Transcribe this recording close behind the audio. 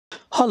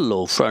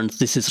Hello friends,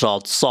 this is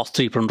Raj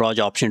Sastry from Raj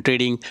Option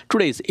Trading.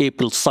 Today is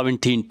April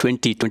 17,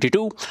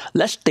 2022.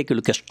 Let's take a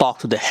look at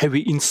stocks with a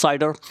heavy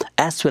insider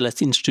as well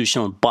as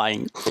institutional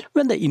buying.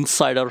 When the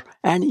insider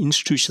and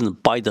institutions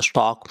buy the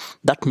stock,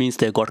 that means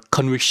they got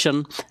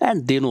conviction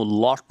and they know a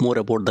lot more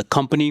about the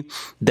company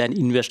than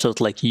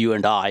investors like you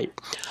and I.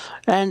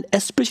 And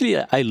especially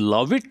I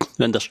love it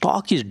when the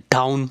stock is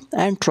down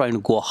and trying to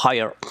go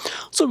higher.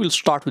 So we'll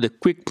start with a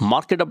quick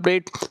market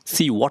update,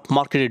 see what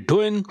market is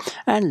doing,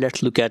 and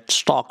let's look at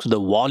stocks with the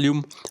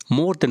volume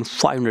more than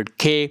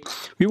 500k.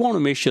 We want to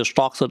make sure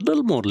stocks are a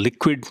little more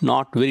liquid,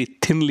 not very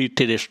thinly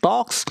traded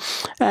stocks,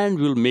 and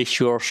we'll make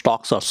sure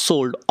stocks are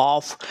sold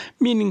off,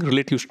 meaning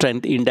relative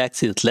strength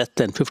index is less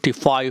than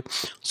 55,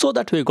 so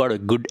that we got a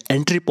good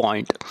entry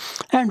point.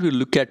 And we'll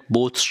look at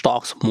both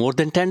stocks more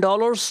than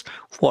 $10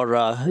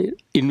 for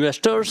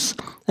investors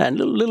and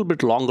a little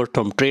bit longer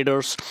term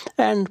traders,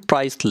 and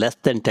price less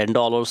than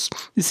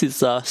 $10. This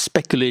is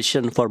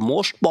speculation for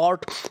most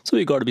part, so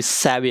we got to be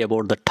savvy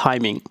about the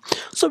timing.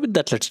 So with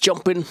that, let's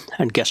jump in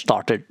and get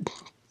started.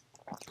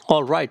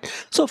 All right,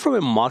 so from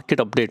a market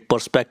update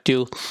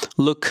perspective,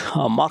 look,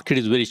 market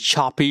is very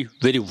choppy,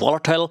 very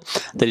volatile.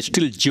 There is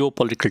still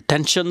geopolitical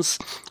tensions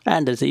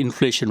and there's an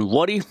inflation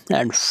worry,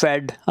 and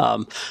Fed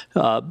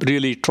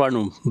really trying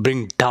to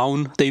bring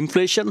down the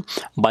inflation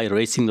by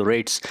raising the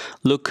rates.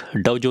 Look,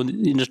 Dow Jones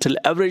Industrial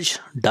Average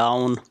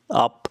down,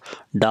 up,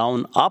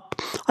 down, up.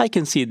 I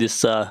can see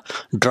this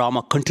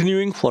drama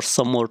continuing for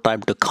some more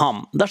time to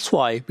come. That's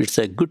why it's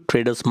a good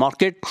traders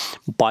market.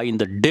 Buy in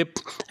the dip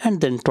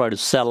and then try to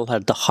sell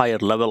at the higher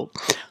level.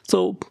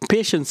 So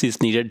patience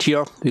is needed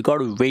here. We got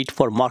to wait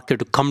for market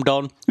to come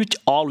down, which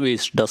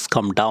always does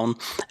come down,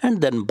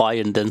 and then buy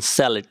and then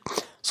sell it.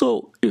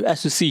 So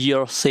as you see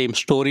here, same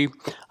story.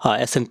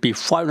 S&P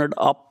 500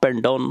 up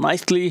and down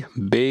nicely,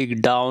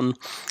 big down,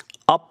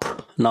 up.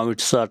 Now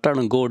it's trying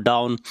to go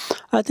down.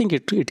 I think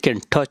it can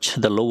touch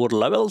the lower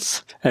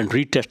levels and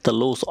retest the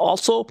lows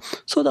also.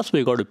 So that's why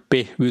we got to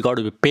pay. We got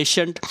to be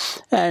patient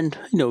and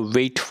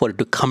wait for it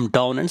to come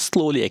down and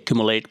slowly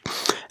accumulate.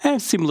 And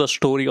similar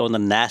story on the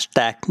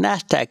Nasdaq.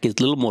 Nasdaq is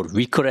a little more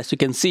weaker, as you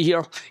can see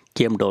here.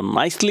 Came down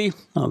nicely,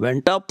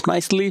 went up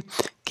nicely,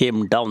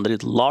 came down. There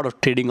is a lot of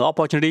trading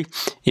opportunity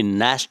in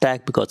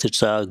Nasdaq because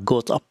it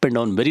goes up and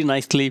down very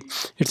nicely.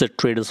 It's a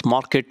trader's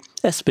market,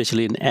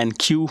 especially in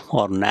NQ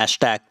or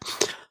Nasdaq.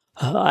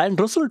 And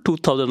Russell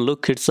 2000,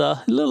 look, it's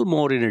a little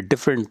more in a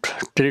different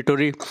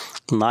territory.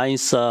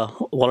 Nice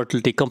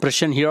volatility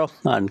compression here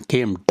and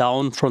came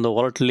down from the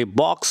volatility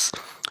box.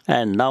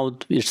 And now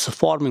it's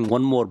forming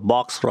one more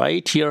box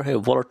right here, a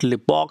volatility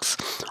box.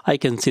 I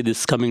can see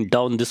this coming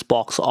down this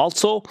box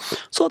also.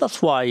 So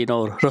that's why,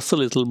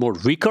 Russell is a little more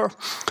weaker.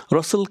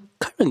 Russell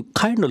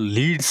kind of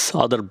leads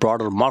other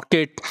broader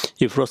market.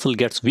 If Russell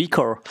gets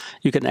weaker,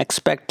 you can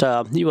expect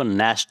even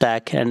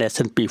Nasdaq and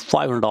S&P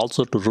 500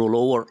 also to roll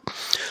over.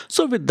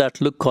 So with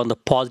that, look on the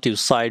positive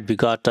side, we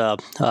got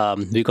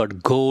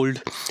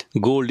gold.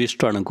 Gold is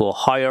trying to go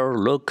higher.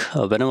 Look,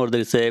 whenever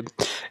there is a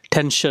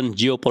tension,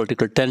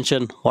 geopolitical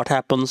tension, what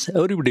happens?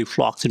 Everybody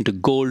flocks into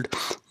gold.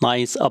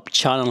 Nice up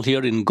channel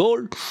here in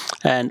gold,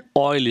 and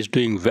oil is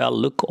doing well.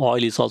 Look,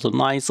 oil is also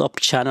nice up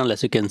channel,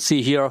 as you can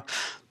see here.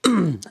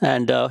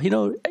 And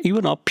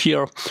even up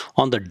here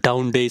on the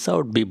down days, I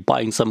would be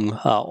buying some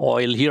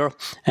oil here,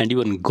 and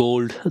even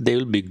gold. They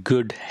will be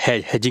good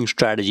hedging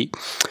strategy.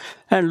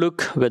 And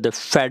look, where the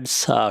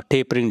Fed's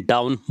tapering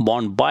down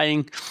bond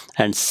buying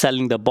and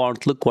selling the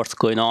bonds. Look what's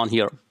going on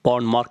here.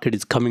 Bond market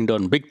is coming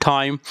down big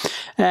time,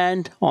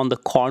 and on the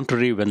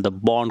contrary, when the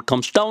bond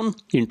comes down,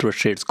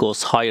 interest rates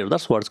goes higher.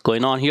 That's what's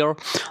going on here.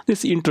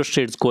 This interest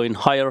rates going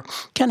higher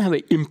can have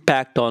an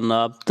impact on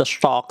the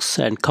stocks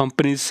and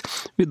companies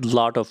with a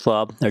lot of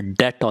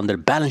debt on their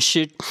balance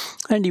sheet,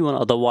 and even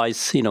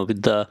otherwise,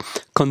 with the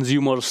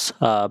consumers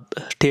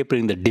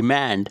tapering the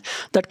demand,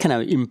 that can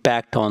have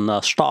impact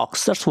on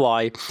stocks. That's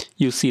why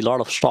you see a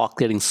lot of stocks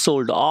getting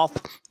sold off,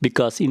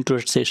 because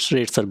interest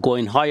rates are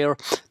going higher.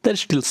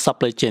 There's still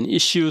supply chain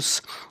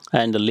issues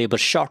and the labor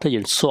shortage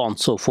and so on and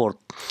so forth.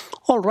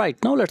 All right,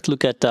 now let's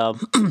look at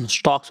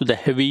stocks with a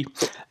heavy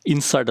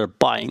insider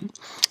buying.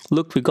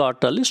 Look, we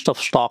got a list of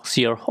stocks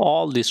here.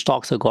 All these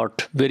stocks have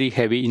got very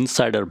heavy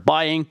insider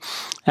buying,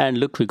 and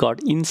look, we got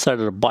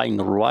insider buying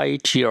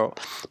right here.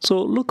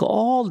 So look,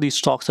 all these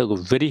stocks have got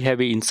very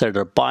heavy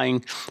insider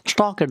buying.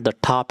 Stock at the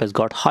top has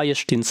got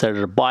highest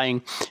insider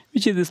buying,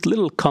 which is this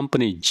little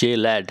company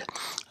JLED.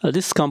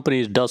 This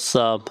company does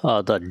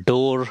the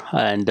door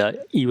and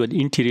even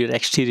interior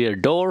exterior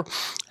door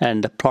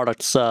and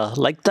products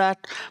like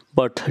that,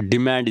 but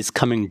demand is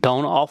coming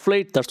down off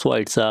late. That's why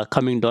it's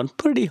coming down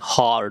pretty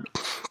hard.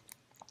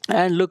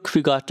 And look,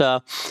 we got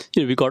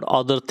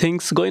other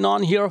things going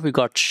on here. We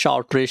got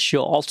short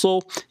ratio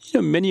also.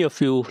 Many of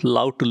you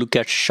love to look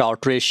at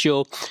short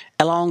ratio.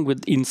 along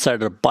with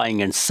insider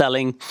buying and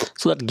selling.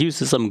 So that gives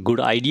you some good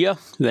idea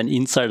when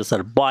insiders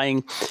are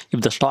buying.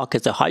 If the stock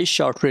has a high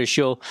short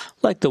ratio,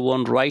 like the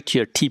one right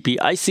here,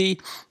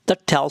 TPIC,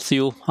 that tells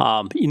you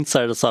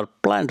insiders are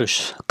planning to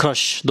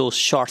crush those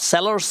short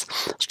sellers.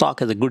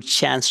 Stock has a good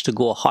chance to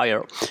go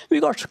higher.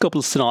 We got a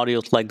couple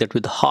scenarios like that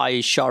with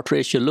high short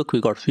ratio. Look, we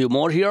got a few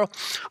more here.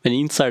 When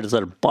insiders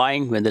are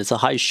buying, when there's a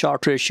high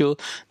short ratio,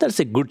 there's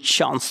a good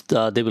chance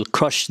they will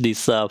crush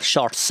these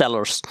short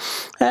sellers.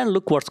 And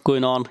look what's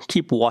going on.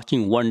 Keep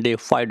watching 1 day,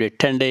 5 day,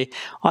 10 day.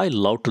 I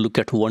love to look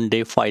at 1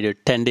 day, 5 day,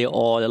 10 day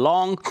all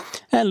along.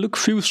 And look,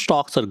 few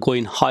stocks are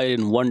going higher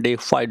in 1 day,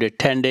 5 day,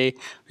 10 day.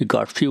 We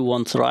got few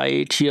ones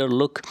right here.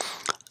 Look,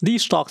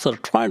 these stocks are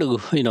trying to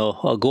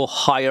go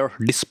higher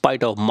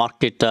despite of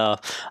market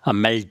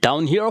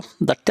meltdown here.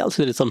 That tells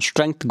you there is some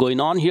strength going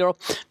on here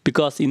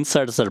because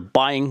insiders are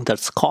buying.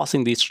 That's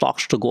causing these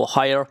stocks to go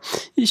higher.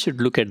 You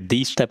should look at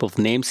these type of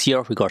names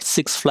here. We got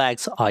Six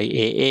Flags,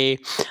 IAA,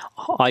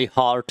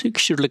 iHeart. You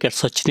should look at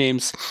such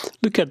names.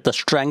 Look at the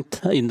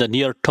strength in the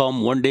near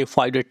term, 1 day,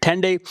 5 day,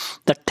 10 day.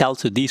 That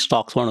tells you these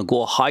stocks want to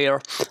go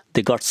higher.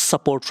 They got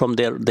support from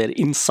their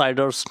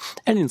insiders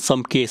and in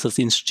some cases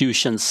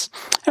institutions.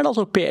 And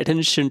also pay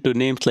attention to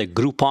names like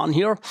Groupon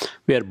here,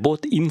 where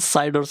both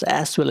insiders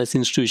as well as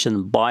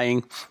institutions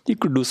buying. You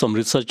could do some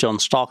research on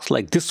stocks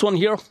like this one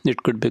here.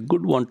 It could be a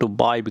good one to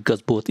buy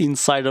because both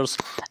insiders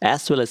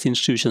as well as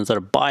institutions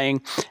are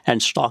buying,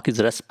 and stock is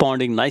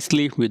responding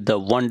nicely with the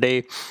 1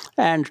 day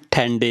and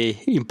 10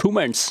 day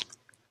improvements.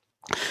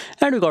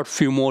 And we got a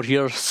few more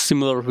here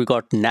similar. We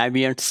got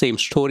Navient, same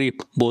story,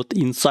 both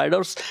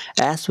insiders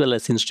as well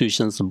as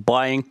institutions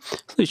buying.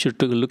 So you should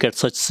take a look at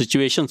such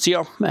situations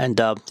here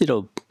and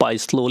buy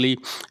slowly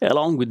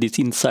along with these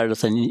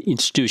insiders and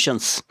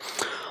institutions.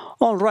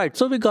 All right,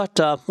 so we got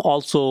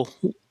also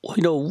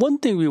one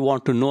thing we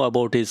want to know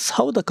about is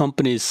how the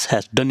companies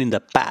has done in the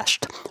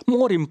past.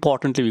 More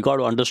importantly, we got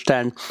to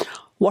understand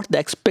what the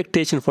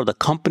expectation for the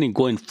company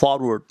going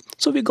forward.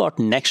 So we got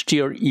next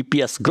year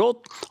EPS growth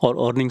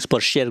or earnings per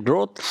share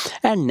growth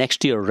and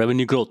next year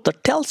revenue growth.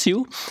 That tells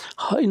you,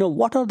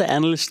 what are the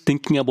analysts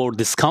thinking about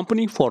this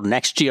company for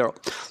next year.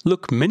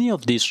 Look, many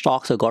of these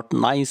stocks have got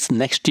nice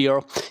next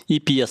year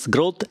EPS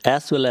growth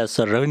as well as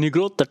revenue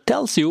growth. That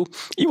tells you,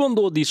 even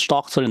though these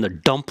stocks are in the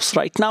dumps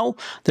right now,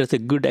 there's a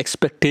good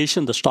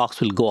expectation the stocks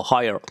will go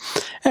higher.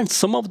 And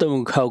some of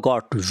them have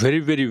got very,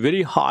 very,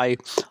 very high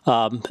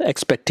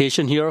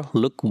expectation here.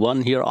 Look,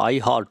 one here,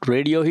 iHeart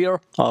Radio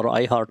here or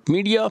iHeart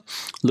Media.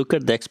 Look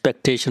at the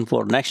expectation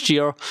for next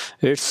year.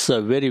 It's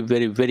very,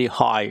 very, very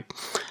high.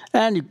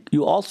 And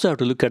you also have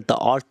to look at the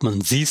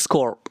Altman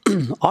Z-score.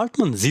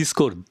 Altman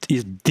Z-score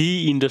is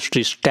the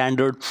industry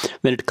standard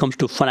when it comes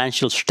to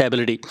financial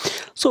stability.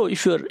 So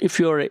if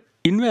you're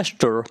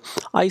investor,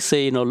 I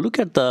say, look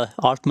at the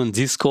Altman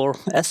Z-score,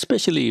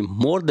 especially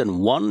more than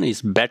 1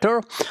 is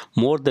better,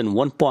 more than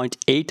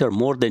 1.8 or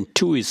more than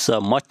 2 is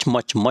much,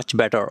 much, much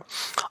better.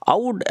 I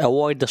would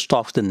avoid the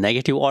stocks with the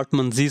negative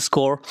Altman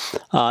Z-score.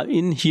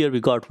 In here,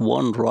 we got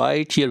one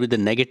right here with the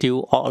negative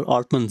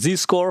Altman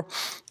Z-score.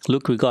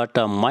 Look, we got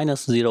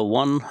minus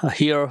 0.1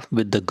 here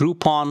with the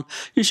Groupon.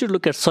 You should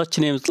look at such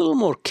names a little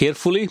more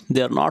carefully.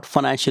 They are not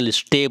financially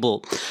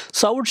stable.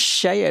 So I would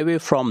shy away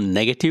from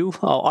negative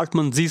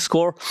Altman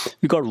Z-score.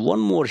 We got one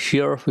more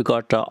here. We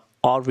got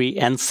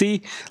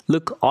RVNC.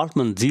 Look,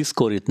 Altman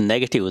Z-score is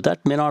negative.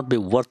 That may not be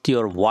worth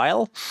your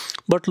while,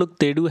 but look,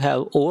 they do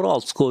have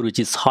overall score which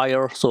is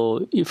higher.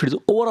 So if its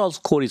overall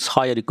score is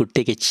higher, you could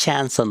take a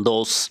chance on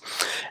those.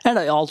 And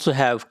I also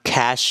have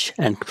cash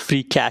and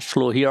free cash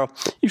flow here.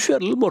 If you're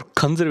a little more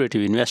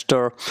conservative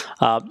investor,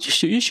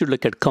 you should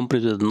look at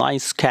companies with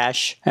nice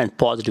cash and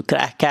positive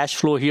cash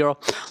flow here.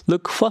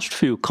 Look, first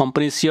few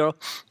companies here,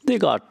 they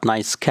got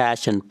nice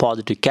cash and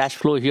positive cash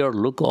flow here.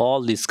 Look,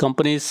 all these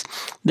companies,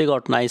 they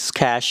got nice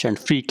cash and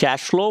free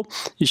cash flow.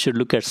 You should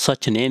look at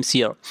such names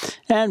here.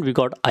 And we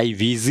got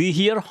IVZ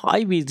here.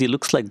 IVZ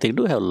looks like they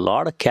do have a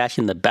lot of cash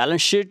in the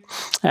balance sheet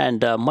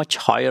and much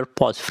higher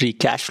free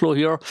cash flow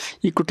here.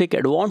 You could take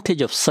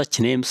advantage of such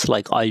names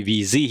like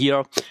IVZ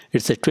here.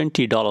 It's a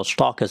 $20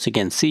 stock, as you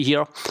can see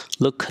here.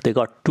 Look, they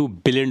got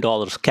 $2 billion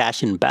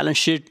cash in balance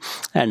sheet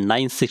and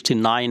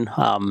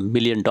 $969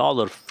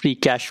 million free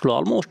cash flow,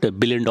 almost $1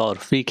 billion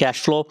free cash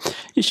flow.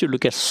 You should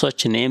look at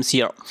such names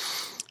here.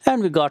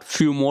 And we got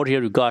few more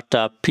here. We got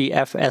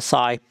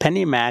PFSI,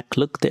 PennyMac.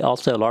 Look, they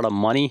also have a lot of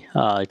money.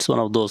 It's one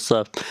of those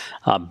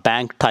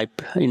bank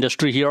type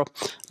industry here.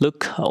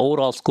 Look,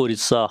 overall score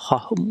is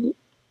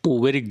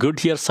very good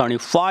here,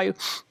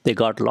 75. They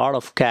got a lot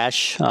of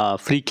cash,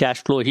 free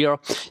cash flow here.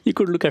 You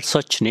could look at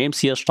such names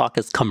here. Stock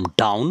has come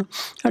down,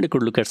 and you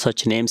could look at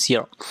such names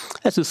here.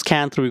 As you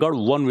scan through, we got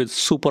one with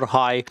super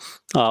high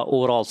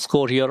overall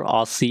score here,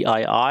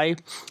 RCII.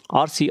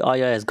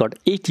 RCII has got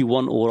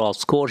 81 overall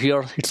score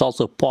here. It's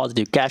also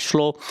positive cash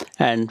flow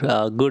and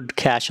good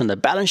cash on the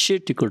balance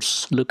sheet. You could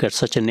look at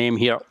such a name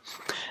here.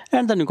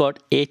 And then you got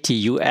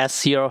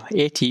ATUS here.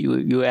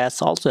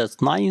 ATUS also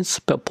has nice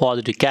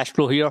positive cash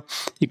flow here.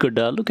 You could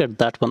look at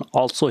that one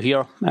also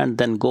here and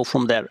then go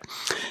from there.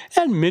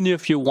 And many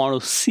of you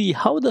want to see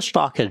how the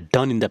stock has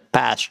done in the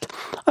past.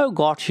 I've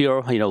got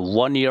here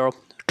 1 year,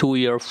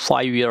 2-year,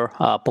 5-year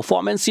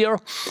performance here.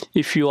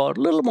 If you are a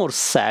little more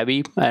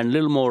savvy and a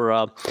little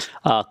more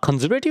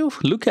conservative,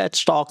 look at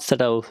stocks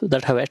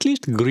that have at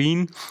least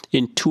green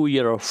in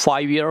 2-year or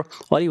 5-year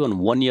or even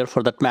 1 year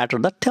for that matter.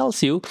 That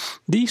tells you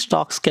these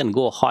stocks can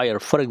go higher.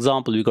 For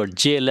example, we got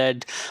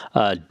JLED,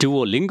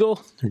 Duolingo.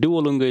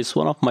 Duolingo is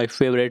one of my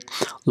favorite.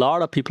 A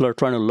lot of people are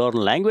trying to learn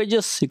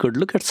languages. You could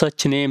look at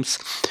such names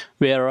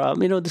where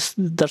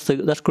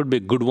that could be a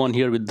good one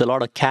here with a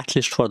lot of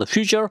catalyst for the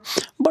future.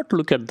 But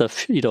look at the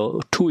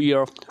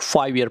 2-year,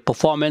 5-year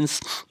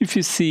performance. If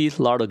you see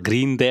a lot of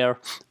green there,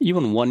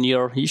 even 1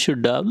 year, you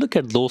should look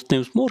at those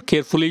names more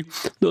carefully.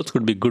 Those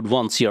could be good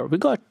ones here. We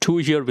got 2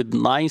 here with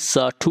nice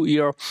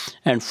 2-year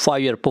and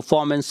 5-year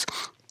performance.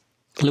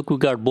 Look, we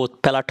got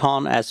both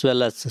Peloton as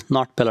well as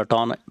not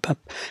Peloton,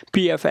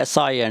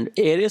 PFSI and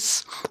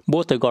Xeris.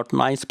 Both have got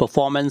nice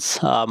performance,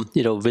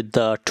 with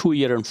the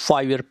 2-year and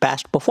 5-year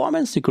past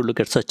performance. You could look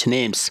at such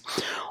names.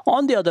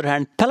 On the other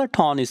hand,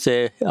 Peloton is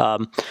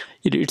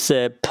it's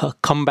a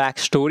comeback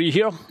story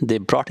here. They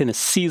brought in a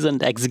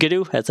seasoned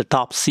executive as a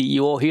top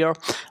CEO here.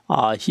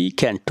 He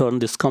can turn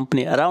this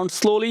company around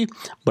slowly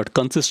but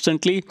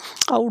consistently.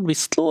 I would be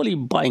slowly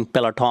buying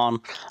Peloton.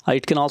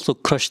 It can also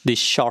crush these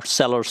short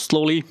sellers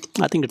slowly.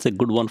 I think it's a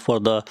good one for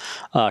the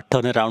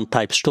turnaround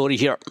type story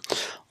here.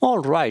 All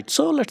right,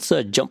 so let's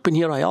jump in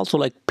here. I also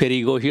like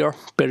Perrigo here.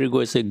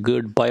 Perrigo is a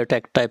good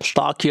biotech type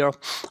stock here.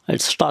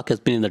 Its stock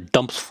has been in the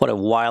dumps for a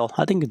while.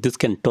 I think this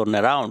can turn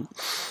around.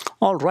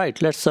 All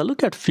right, let's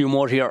look at a few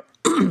more here.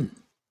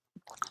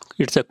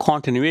 It's a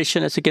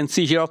continuation, as you can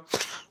see here.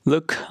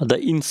 Look, the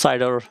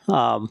insider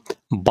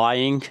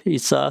buying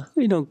is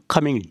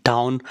coming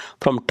down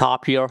from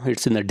top here.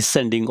 It's in a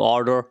descending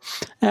order,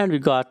 and we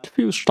got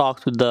few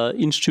stocks with the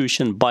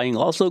institution buying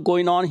also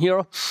going on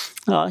here.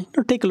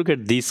 Take a look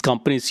at these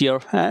companies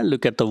here and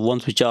look at the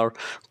ones which are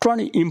trying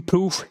to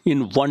improve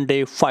in 1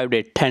 day, 5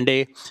 day, 10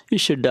 day. You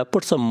should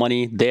put some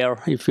money there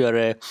if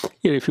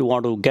you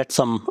want to get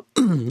some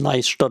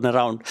nice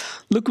turnaround.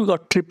 Look, we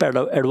got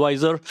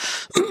TripAdvisor.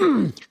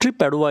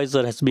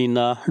 TripAdvisor has been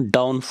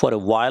down for a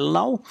while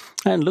now,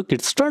 and look,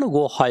 it's trying to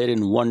go higher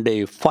in 1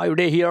 day, 5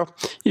 day here.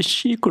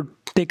 You could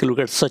take a look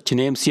at such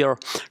names here.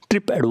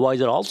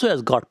 TripAdvisor also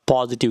has got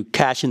positive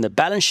cash in the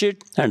balance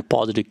sheet and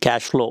positive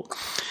cash flow.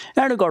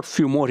 And we got a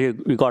few more here.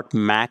 We got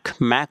Mac.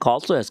 Mac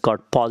also has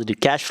got positive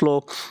cash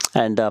flow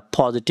and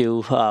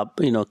positive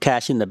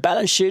cash in the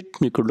balance sheet.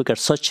 You could look at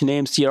such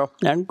names here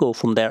and go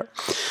from there.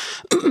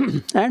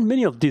 And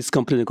many of these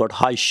companies have got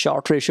high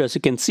short ratio, as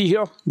you can see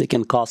here. They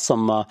can cause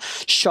some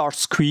short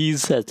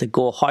squeeze as they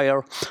go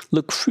higher.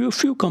 Look,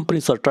 few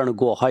companies are trying to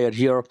go higher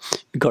here.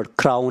 We got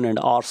Crown and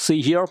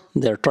RC here.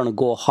 They're trying to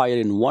go higher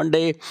in 1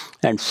 day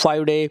and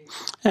 5 day,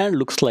 and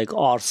looks like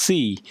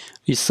RC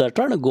is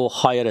trying to go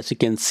higher, as you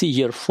can see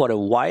here, for a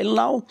while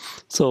now.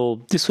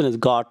 So this one has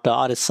got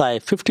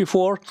RSI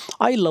 54.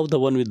 I love the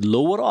one with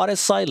lower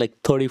RSI, like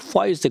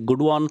 35 is a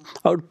good one.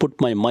 I would put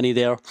my money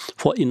there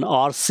for in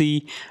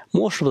RC.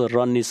 Most of the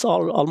run is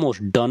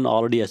almost done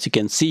already, as you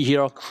can see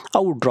here. I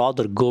would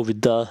rather go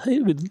with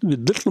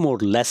little more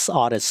less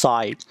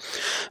RSI.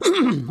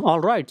 All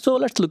right, so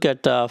let's look at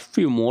a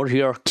few more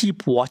here.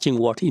 Keep watching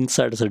what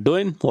insiders are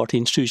doing, what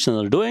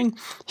institutions are doing.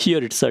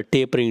 Here it's a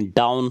tapering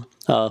down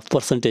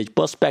percentage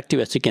perspective,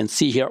 as you can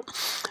see here.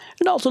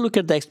 And also look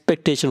at the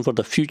expectation for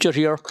the future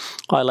here.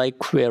 I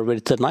like where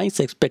it's a nice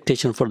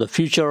expectation for the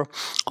future.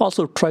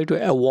 Also try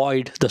to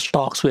avoid the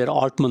stocks where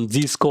Altman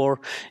Z-score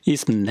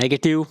is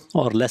negative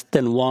or less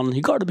than 1.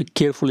 You got to be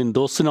careful in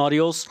those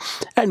scenarios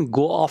and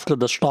go after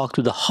the stocks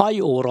with a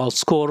high overall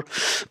score.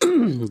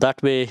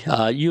 That way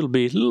you'll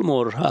be a little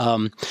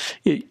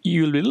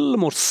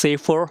more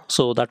safer,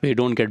 so that way you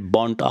don't get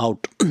burnt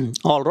out.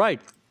 All right.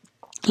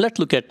 Let's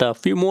look at a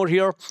few more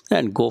here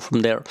and go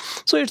from there.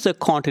 So it's a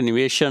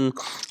continuation.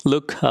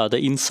 Look, the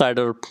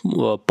insider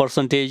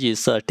percentage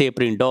is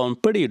tapering down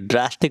pretty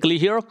drastically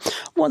here.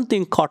 One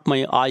thing caught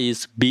my eye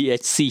is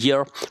BHC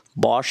here,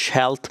 Bausch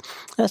Health.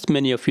 As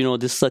many of you know,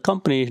 this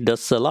company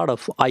does a lot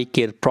of eye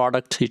care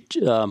products,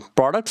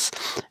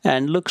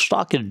 and look,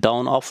 stock is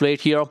down off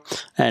late here,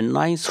 and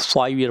nice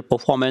 5-year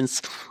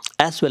performance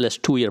as well as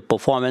 2-year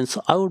performance.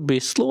 I would be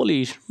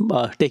slowly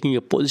taking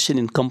a position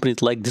in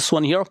companies like this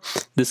one here.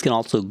 This can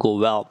also go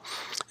well.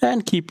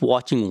 And keep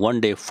watching 1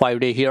 day, 5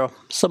 day here.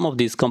 Some of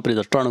these companies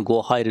are trying to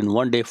go higher in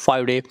 1 day,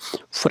 5 day.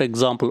 For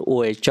example,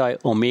 OHI,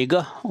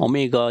 Omega.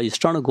 Omega is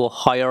trying to go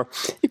higher.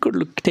 You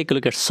could take a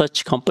look at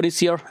such companies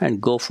here and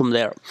go from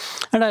there.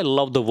 And I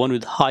love the one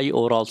with high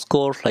overall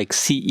score like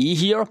CE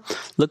here.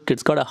 Look,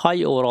 it's got a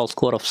high overall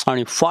score of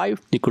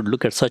 75. You could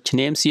look at such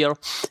names here.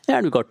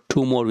 And we got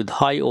 2 more with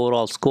high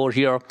overall score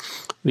here.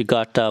 We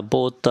got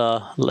both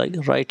like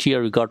right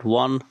here we got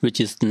one which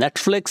is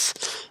Netflix.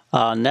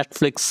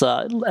 Netflix,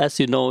 as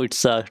you know,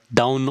 it's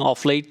down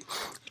off late.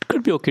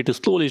 could be okay to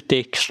slowly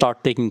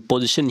start taking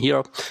position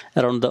here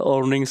around the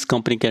earnings.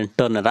 Company can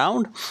turn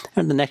around.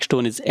 And the next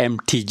one is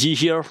MTG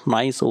here.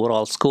 Nice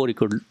overall score. You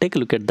could take a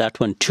look at that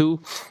one too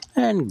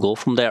and go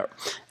from there.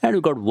 And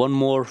we got one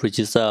more, which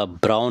is a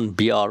Brown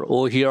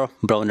BRO here,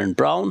 Brown and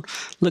Brown.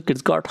 Look,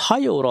 it's got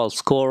high overall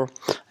score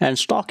and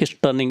stock is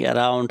turning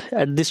around.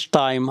 At this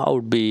time, I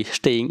would be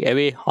staying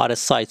away.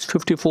 RSI is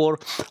 54,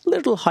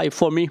 little high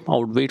for me. I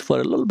would wait for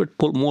a little bit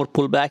more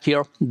pullback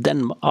here.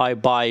 Then I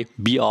buy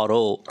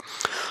BRO.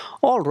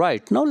 All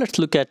right, now let's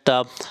look at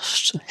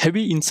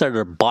heavy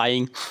insider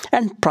buying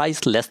and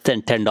price less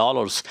than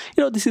 $10.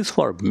 You know, this is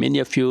for many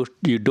of you.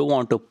 You don't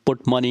want to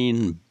put money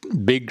in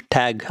big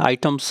tag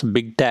items,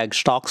 big tag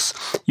stocks.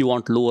 You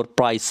want lower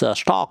price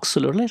stocks. So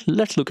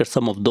let's look at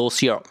some of those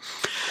here.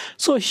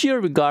 So here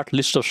we got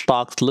list of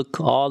stocks. Look,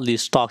 all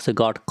these stocks have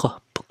got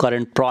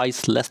current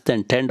price less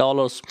than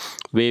 $10,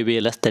 way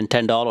less than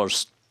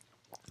 $10.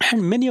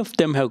 And many of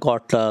them have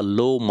got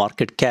low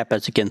market cap,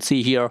 as you can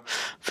see here.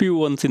 Few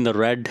ones in the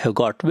red have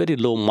got very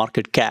low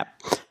market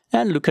cap.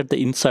 And look at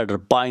the insider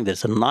buying.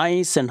 There's a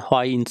nice and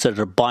high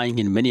insider buying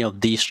in many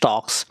of these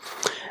stocks.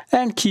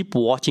 And keep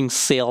watching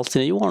sales.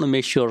 You want to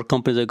make sure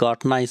companies have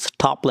got nice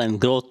top line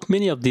growth.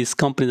 Many of these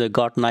companies have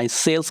got nice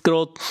sales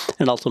growth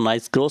and also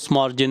nice gross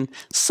margin.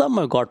 Some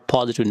have got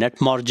positive net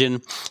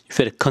margin. If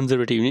you're a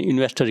conservative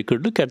investor, you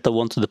could look at the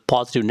ones with the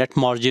positive net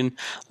margin,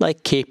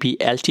 like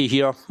KPLT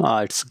here.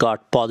 It's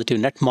got positive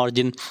net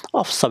margin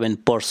of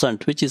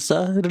 7%, which is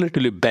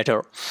relatively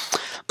better.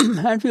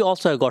 And we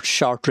also have got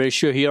short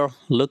ratio here.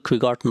 Look, we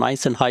got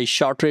nice and high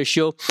short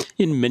ratio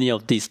in many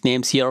of these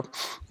names here.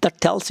 That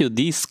tells you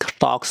these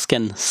stocks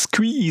can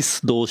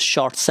squeeze those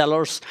short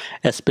sellers,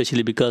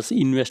 especially because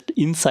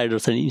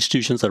insiders and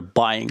institutions are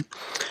buying.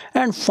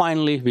 And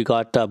finally, we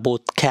got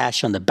both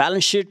cash on the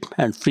balance sheet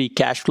and free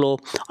cash flow.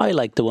 I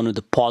like the one with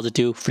the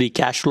positive free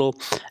cash flow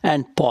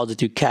and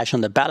positive cash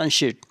on the balance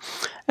sheet.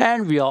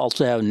 And we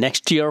also have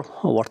next year,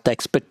 what the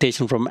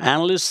expectation from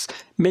analysts.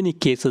 Many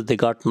cases they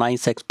got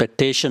nice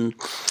expectation.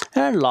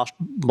 And last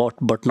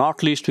but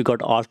not least, we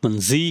got Altman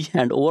Z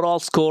and overall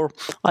score.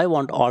 I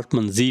want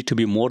Altman Z to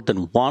be more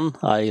than 1.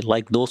 I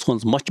like those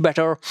ones much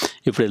better.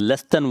 If it's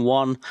less than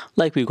 1,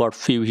 like we got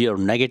few here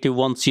negative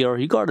ones here,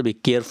 you got to be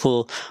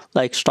careful.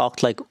 Like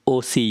stocks like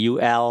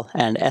OCUL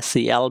and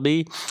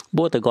SELB,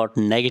 both have got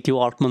negative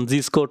Altman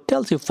Z score.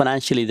 Tells you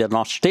financially they're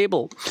not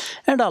stable.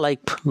 And I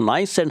like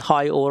nice and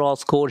high overall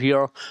score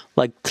here.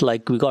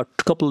 Like we got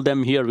a couple of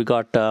them here. We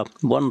got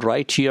one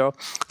right here,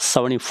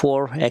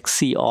 74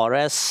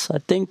 XERS. I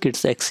think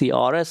it's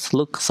XERS.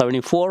 Look,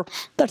 74.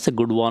 That's a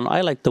good one.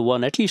 I like the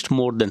one at least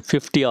more than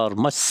 50 or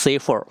much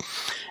safer.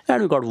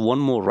 And we got one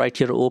more right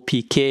here,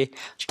 OPK.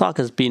 Stock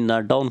has been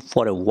down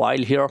for a while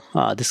here.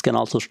 This can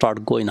also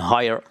start going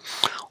higher.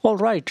 All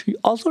right, we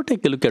also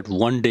take a look at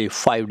 1 day,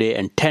 5 day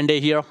and 10 day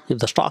here. If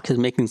the stock is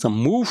making some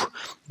move,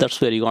 that's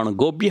where you're gonna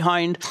go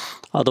behind.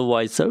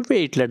 Otherwise,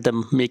 wait, let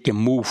them make a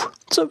move.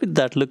 So with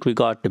that, look, we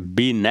got the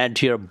BNED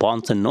here,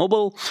 Barnes &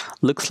 Noble.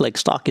 Looks like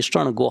stock is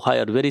trying to go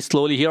higher very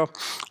slowly here.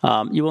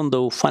 Even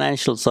though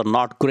financials are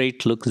not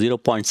great, look,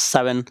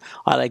 0.7.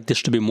 I like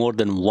this to be more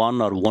than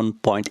 1 or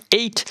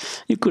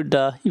 1.8. You could,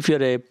 if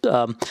you're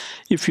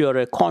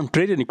a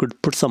contrarian, you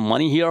could put some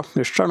money here.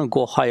 It's trying to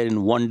go higher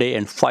in 1 day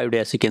and 5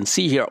 days, as you can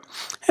see here.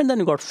 And then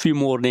you got a few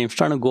more names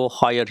trying to go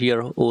higher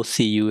here.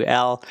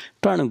 OCUL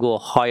trying to go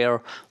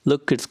higher.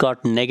 Look, it's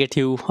got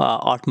negative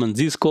Altman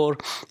Z score.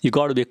 You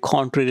got to be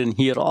contrarian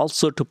here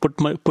also to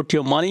put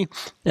your money,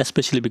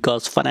 especially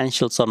because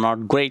financials are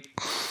not great.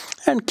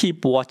 And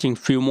keep watching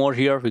few more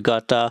here. We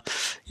got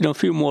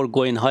few more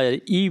going higher.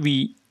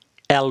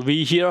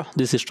 EVLV here,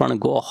 this is trying to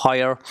go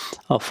higher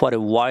for a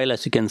while,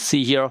 as you can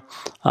see here.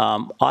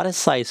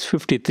 RSI is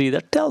 53.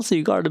 That tells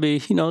you got to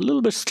be a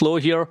little bit slow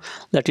here,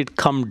 let it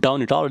come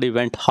down. It already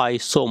went high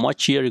so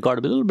much here. You got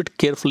to be a little bit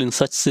careful in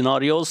such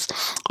scenarios.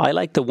 I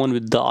like the one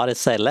with the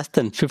RSI less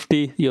than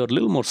 50. You're a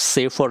little more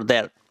safer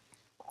there.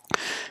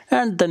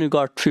 And then we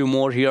got few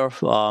more here.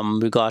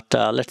 We got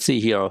let's see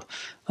here,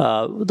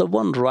 the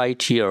one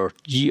right here,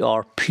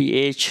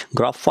 GRPH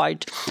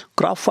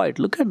Graphite.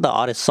 Look at the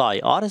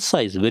RSI.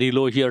 RSI is very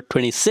low here,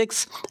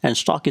 26, and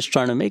stock is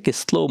trying to make a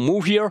slow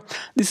move here.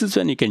 This is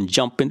when you can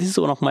jump in. This is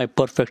one of my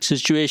perfect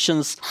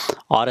situations.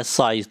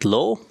 RSI is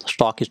low,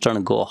 stock is trying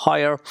to go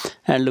higher,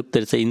 and look,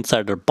 there's an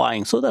insider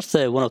buying. So that's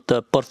one of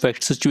the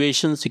perfect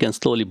situations. You can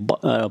slowly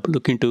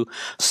look into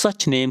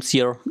such names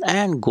here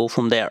and go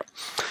from there.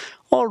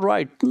 All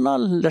right, now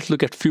let's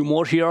look at a few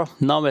more here.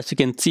 Now, as you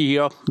can see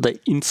here, the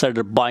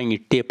insider buying is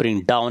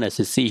tapering down. As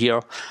you see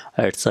here,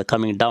 it's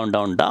coming down.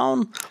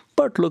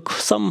 But look,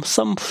 some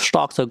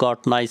stocks have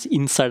got nice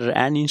insider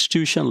and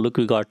institution. Look,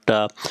 we got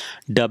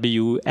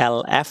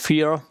WLF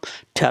here,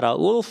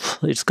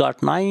 Terrawolf. It's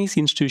got nice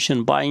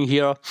institution buying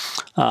here.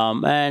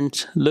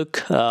 And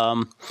look,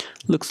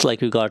 looks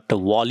like we got the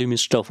volume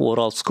instead of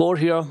overall score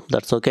here.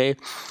 That's okay.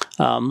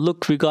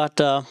 Look, we got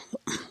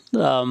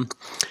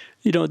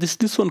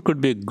this one could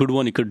be a good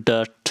one. You could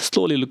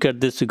slowly look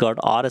at this. We got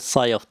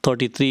RSI of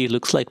 33.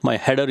 Looks like my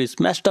header is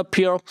messed up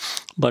here,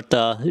 but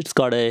it's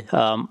got a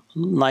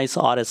nice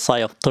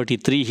RSI of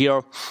 33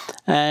 here.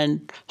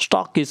 And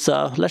stock is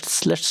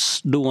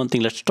let's do one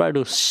thing. Let's try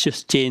to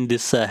just change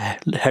this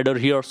header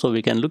here so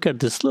we can look at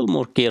this a little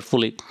more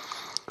carefully.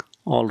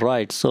 All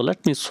right, so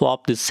let me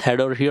swap this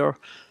header here.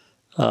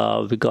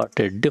 We got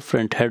a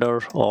different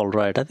header. All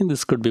right, I think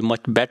this could be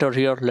much better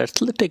here.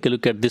 Let's take a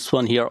look at this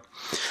one here.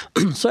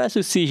 So as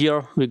you see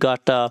here, we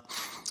got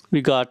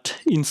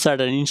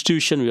inside an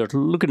institution, we are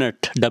looking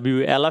at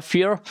WLF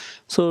here.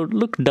 So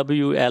look,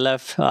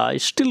 WLF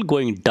is still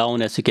going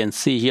down, as you can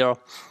see here.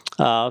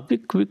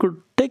 We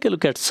could take a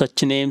look at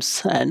such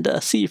names and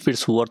see if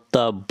it's worth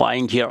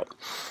buying here.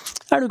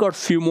 And we got a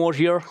few more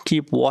here.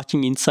 Keep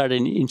watching inside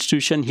an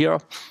institution here.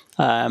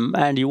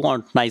 And you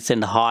want nice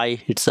and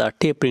high. It's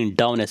tapering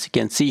down, as you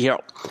can see here.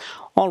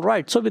 All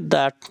right, so with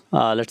that,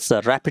 let's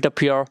wrap it up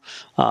here.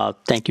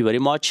 Thank you very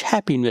much.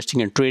 Happy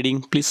investing and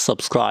trading. Please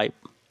subscribe.